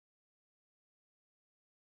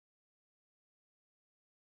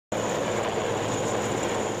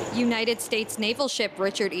United States naval ship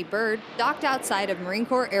Richard E. Byrd docked outside of Marine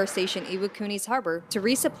Corps Air Station Iwakuni's harbor to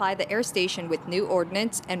resupply the air station with new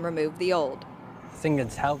ordnance and remove the old. I think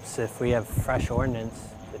it helps if we have fresh ordnance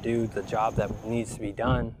to do the job that needs to be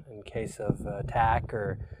done in case of attack,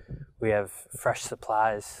 or we have fresh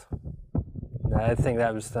supplies. I think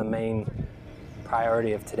that was the main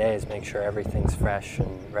priority of today, is make sure everything's fresh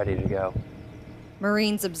and ready to go.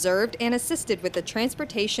 Marines observed and assisted with the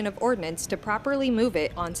transportation of ordnance to properly move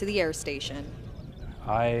it onto the air station.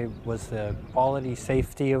 I was the quality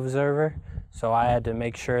safety observer, so I had to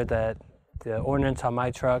make sure that the ordnance on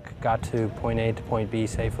my truck got to point A to point B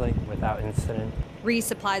safely without incident.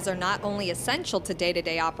 Resupplies are not only essential to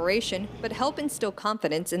day-to-day operation, but help instill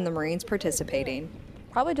confidence in the Marines participating.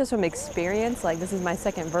 Probably just from experience, like this is my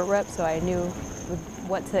second vert rep, so I knew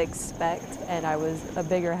what to expect, and I was a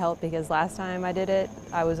bigger help because last time I did it,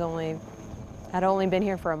 I'd only been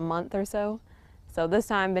here for a month or so. So this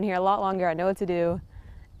time I've been here a lot longer, I know what to do,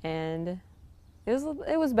 and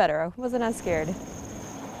it was better. I wasn't as scared.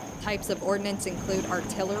 Types of ordnance include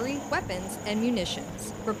artillery, weapons, and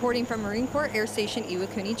munitions. Reporting from Marine Corps Air Station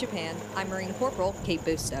Iwakuni, Japan, I'm Marine Corporal Kate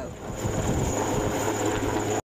Busto.